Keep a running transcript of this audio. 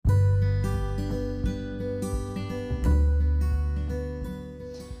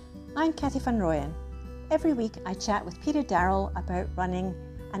I'm Cathy Van Rooyen. Every week I chat with Peter Darrell about running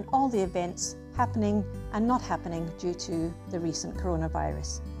and all the events happening and not happening due to the recent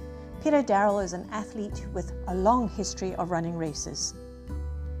coronavirus. Peter Darrell is an athlete with a long history of running races.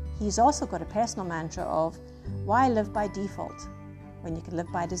 He's also got a personal mantra of, why live by default when you can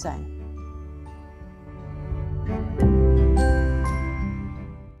live by design?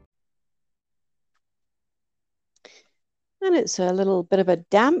 And it's a little bit of a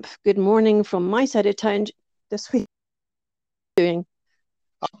damp good morning from my side of town this week. Doing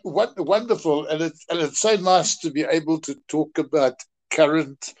wonderful, and it's so nice to be able to talk about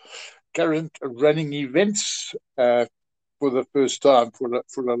current running events for the first time for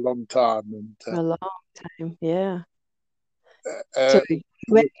a long time. And for a long time, yeah. uh, So you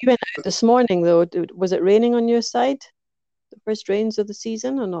went out this morning, though. Was it raining on your side? The first rains of the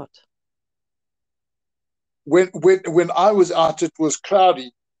season, or not? When I was out, it was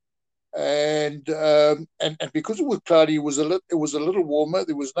cloudy, and because it was cloudy, it was a little warmer.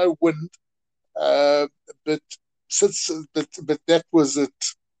 There was no wind, but that was at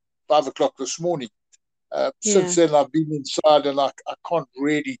 5 o'clock this morning. Since then, I've been inside, and I can't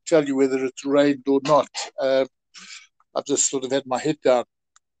really tell you whether it's rained or not. I've just sort of had my head down.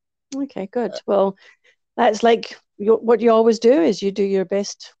 Okay, good. Well, that's like what you always do, is you do your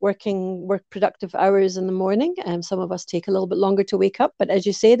best work productive hours in the morning. Some of us take a little bit longer to wake up, but as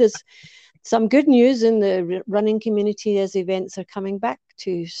you say, there's some good news in the running community as events are coming back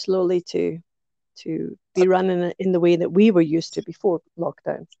to slowly to be running in the way that we were used to before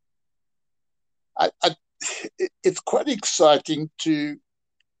lockdown. It's quite exciting to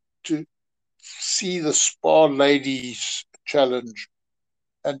see the Spa Ladies Challenge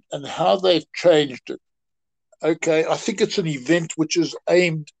and how they've changed it. Okay, I think it's an event which is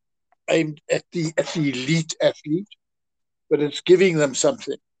aimed at the elite athlete, but it's giving them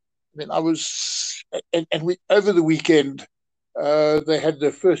something. I mean, we over the weekend they had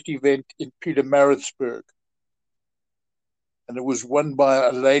their first event in Pietermaritzburg, and it was won by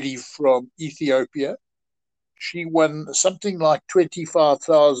a lady from Ethiopia. She won something like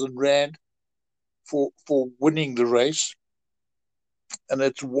 25,000 rand for winning the race, and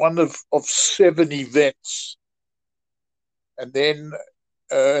it's one of 7 events. And then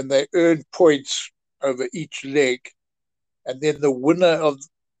and they earn points over each leg, and then the winner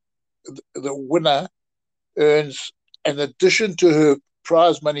earns, in addition to her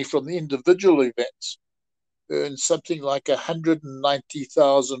prize money from the individual events, earns something like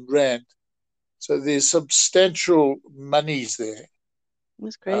 190,000 rand. So there's substantial monies there.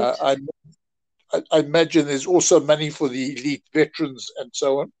 That's great. I imagine there's also money for the elite veterans and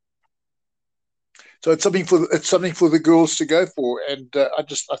so on. So it's something for the girls to go for, and I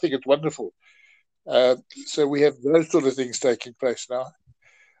think it's wonderful. So we have those sort of things taking place now.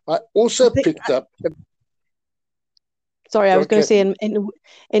 I also picked up. Sorry, I was going to say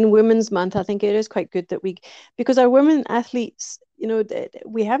in Women's Month, I think it is quite good that because our women athletes,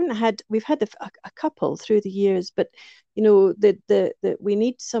 we've had a couple through the years, but we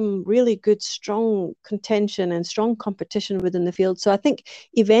need some really good, strong contention and strong competition within the field. So I think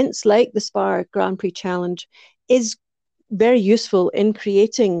events like the Spa Grand Prix Challenge is very useful in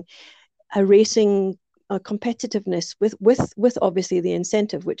creating a racing competitiveness with obviously the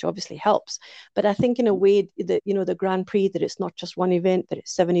incentive, which obviously helps. But I think in a way that the Grand Prix, that it's not just one event, that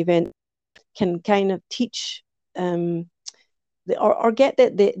it's 7 events, can kind of teach or get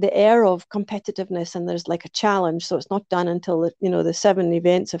the air of competitiveness, and there's like a challenge, so it's not done until the 7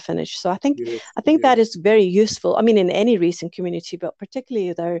 events are finished. So I think that is very useful. I mean, in any racing community, but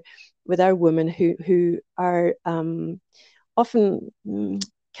particularly with our women who are often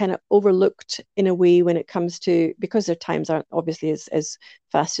kind of overlooked in a way when it comes to, because their times aren't obviously as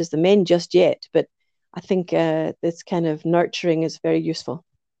fast as the men just yet. But I think this kind of nurturing is very useful.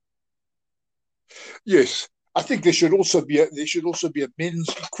 Yes, I think there should also be a men's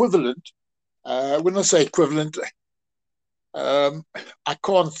equivalent. When I say equivalent, I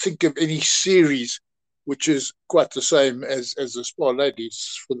can't think of any series which is quite the same as the Spa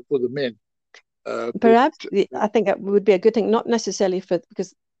Ladies for the men. Perhaps I think that would be a good thing, not necessarily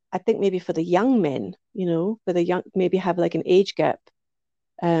because I think maybe for the young men, for the young, maybe have like an age gap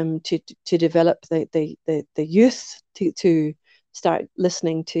to develop the youth to start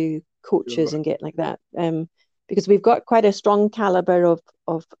listening to coaches and get like that, because we've got quite a strong caliber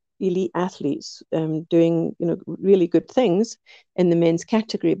of elite athletes doing really good things in the men's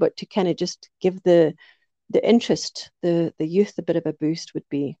category, but to kind of just give the interest, the youth a bit of a boost would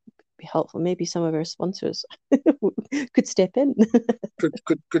be helpful. Maybe some of our sponsors could step in.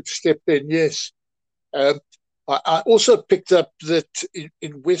 could step in, yes. I also picked up that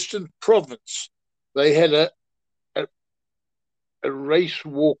in Western Province, they had a, a race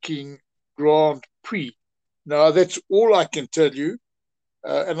walking Grand Prix. Now, that's all I can tell you.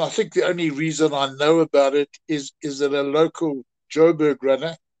 And I think the only reason I know about it is that a local Joburg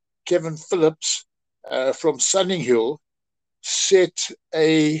runner, Kevin Phillips from Sunninghill, set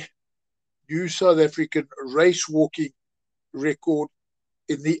a new South African race walking record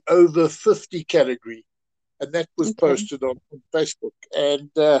in the over 50 category. And that was posted on Facebook. And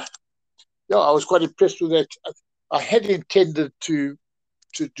yeah, I was quite impressed with that. I had intended to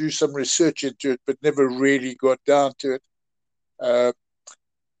do some research into it, but never really got down to it.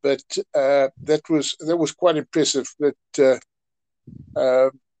 But that was quite impressive. So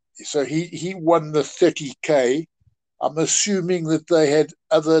he won the 30K. I'm assuming that they had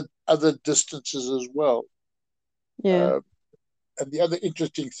other distances as well. Yeah. And the other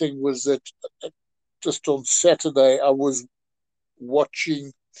interesting thing was that just on Saturday I was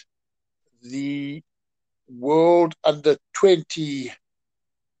watching the World Under 20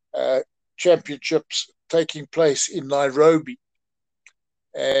 Championships taking place in Nairobi,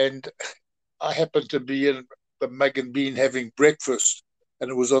 and I happened to be in the Mug and Bean having breakfast, and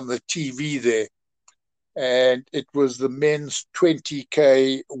it was on the TV there, and it was the men's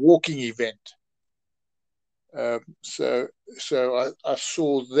 20K walking event. So I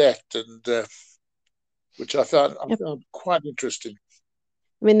saw that, and which I found quite interesting.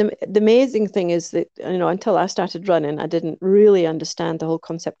 I mean, the amazing thing is that, until I started running, I didn't really understand the whole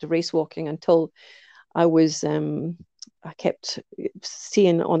concept of race walking until I was, I kept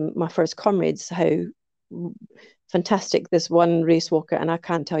seeing on my first comrades how fantastic this one race walker, and I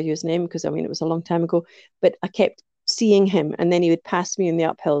can't tell you his name because, it was a long time ago, but I kept seeing him, and then he would pass me in the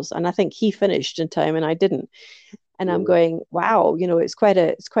uphills, and I think he finished in time and I didn't. And I'm going, wow, it's quite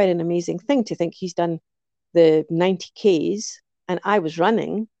an amazing thing to think he's done the 90 Ks and I was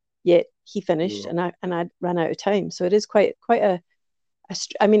running, yet he finished and I ran out of time. So it is quite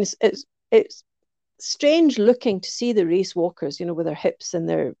it's strange looking to see the race walkers, with their hips and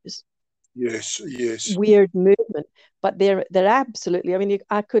their yes weird movement, but they're absolutely.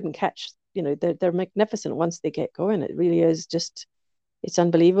 I couldn't catch. They're magnificent once they get going. It really is just, it's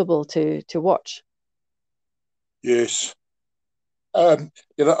unbelievable to watch. Yes. I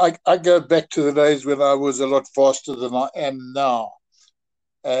go back to the days when I was a lot faster than I am now,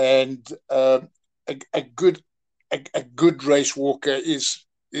 and a good race walker is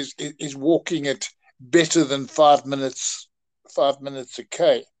walking it better than 5 minutes a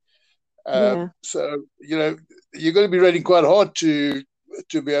K. So you're going to be running quite hard to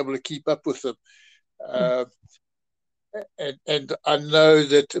be able to keep up with them. And I know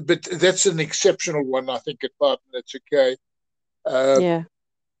that, but that's an exceptional one. I think at 5 minutes a K.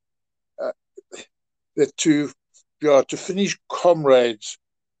 That to finish comrades,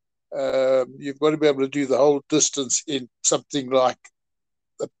 you've got to be able to do the whole distance in something like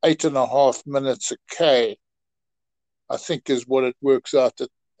 8.5 minutes a K, I think is what it works out at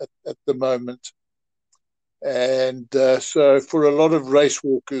the moment. And so for a lot of race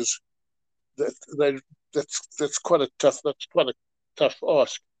walkers, that's quite a tough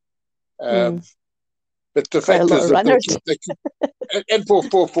ask. But the fact is that they keep, and for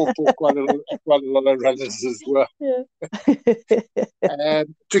quite a lot of runners as well.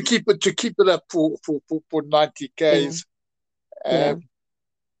 And to keep it up for 90 Ks.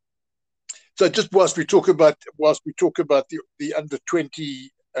 So just whilst we talk about the under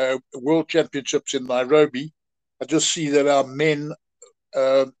 20 World Championships in Nairobi, I just see that our men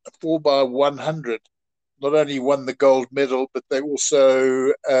 4x100 not only won the gold medal, but they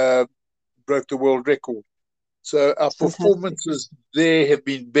also broke the world record. So our performances there have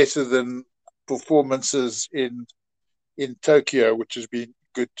been better than performances in Tokyo, which has been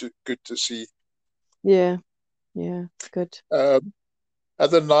good to see. Yeah, good.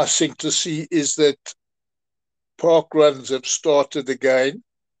 Other nice thing to see is that park runs have started again,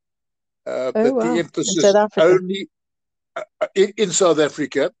 but the emphasis only in South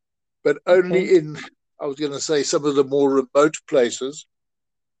Africa, but only in, I was going to say, some of the more remote places,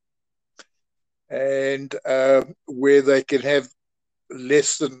 and where they can have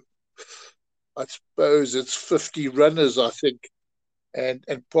less than, I suppose it's 50 runners, I think, and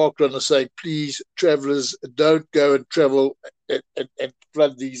park runners saying, please, travellers, don't go and travel and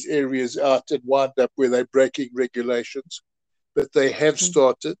flood these areas out and wind up where they're breaking regulations. But they have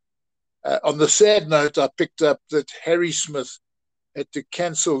started. On the sad note, I picked up that Harry Smith had to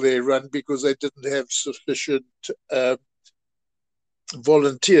cancel their run because they didn't have sufficient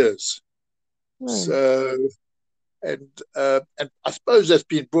volunteers. So and I suppose that's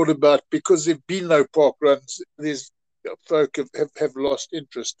been brought about because there've been no park runs. There's folk have lost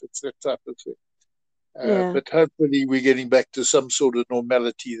interest. It's that type of thing. Yeah. But hopefully we're getting back to some sort of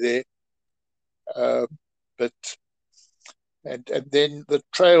normality there. But and then the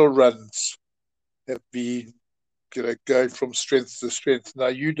trail runs have been going from strength to strength. Now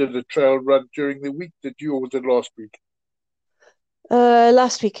you did a trail run during the week, did you, or was it last week?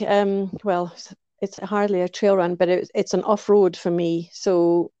 Last week, well, it's hardly a trail run, but it's an off-road for me.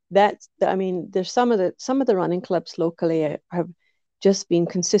 So I mean, there's some of the running clubs locally have just been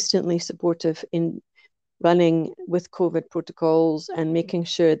consistently supportive in running with COVID protocols and making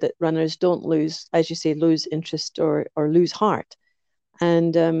sure that runners don't lose, as you say, lose interest or lose heart.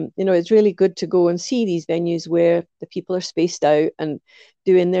 And it's really good to go and see these venues where the people are spaced out and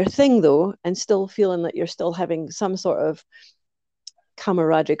doing their thing though, and still feeling that you're still having some sort of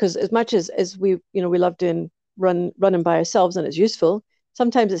camaraderie. Because as much as we love doing running by ourselves and it's useful,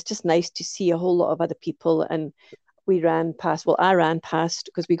 sometimes it's just nice to see a whole lot of other people. And I ran past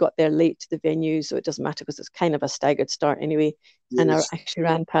because we got there late to the venue, so it doesn't matter because it's kind of a staggered start anyway. Yes. And I actually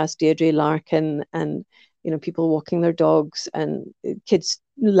ran past Deirdre Larkin and people walking their dogs and kids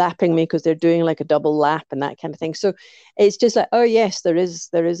lapping me because they're doing like a double lap and that kind of thing. So it's just like, oh yes, there is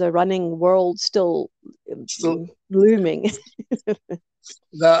a running world still looming.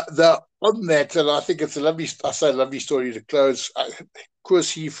 Now, on that, and I think it's a lovely story to close.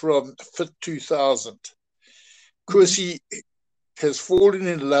 Kusi from Fit 2000. Kusi has fallen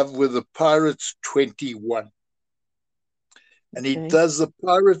in love with the Pirates 21. And he does the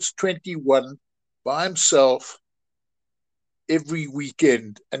Pirates 21 by himself every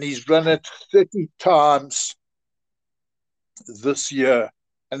weekend. And he's run it 30 times this year.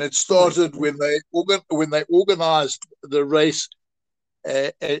 And it started when they organized the race,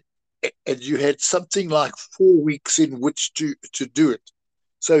 and you had something like 4 weeks in which to do it.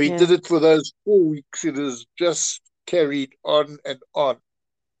 So he did it for those 4 weeks. It has just carried on and on.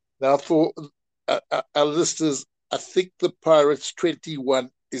 Now, for our listeners, I think the Pirates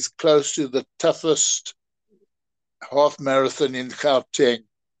 21 is close to the toughest half marathon in Gauteng,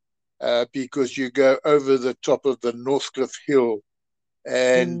 because you go over the top of the Northcliffe Hill.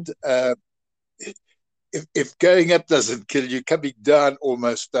 And if going up doesn't kill you, coming down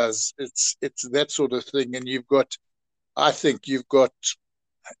almost does. It's that sort of thing. And I think you've got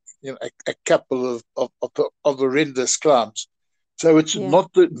a couple of horrendous climbs. So it's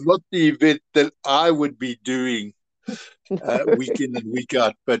not the event that I would be doing week in and week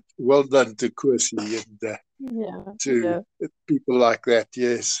out. But well done to Kusi and to people like that.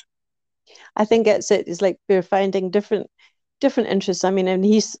 Yes, I think it's like we're finding different interests. I mean, and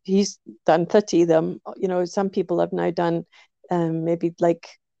he's done 30 of them. Some people have now done maybe like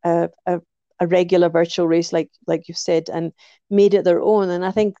a regular virtual race, like you've said, and made it their own. And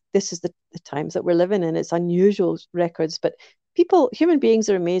I think this is the times that we're living in. It's unusual records, but human beings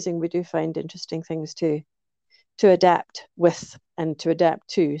are amazing. We do find interesting things to adapt with and to adapt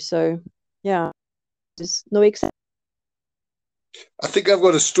to. So yeah, there's no exception. I think I've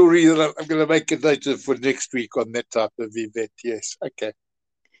got a story that I'm going to make a note of for next week on that type of event. Yes. Okay.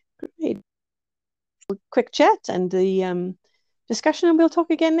 Great. Quick chat and the discussion, and we'll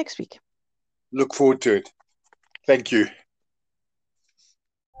talk again next week. Look forward to it. Thank you.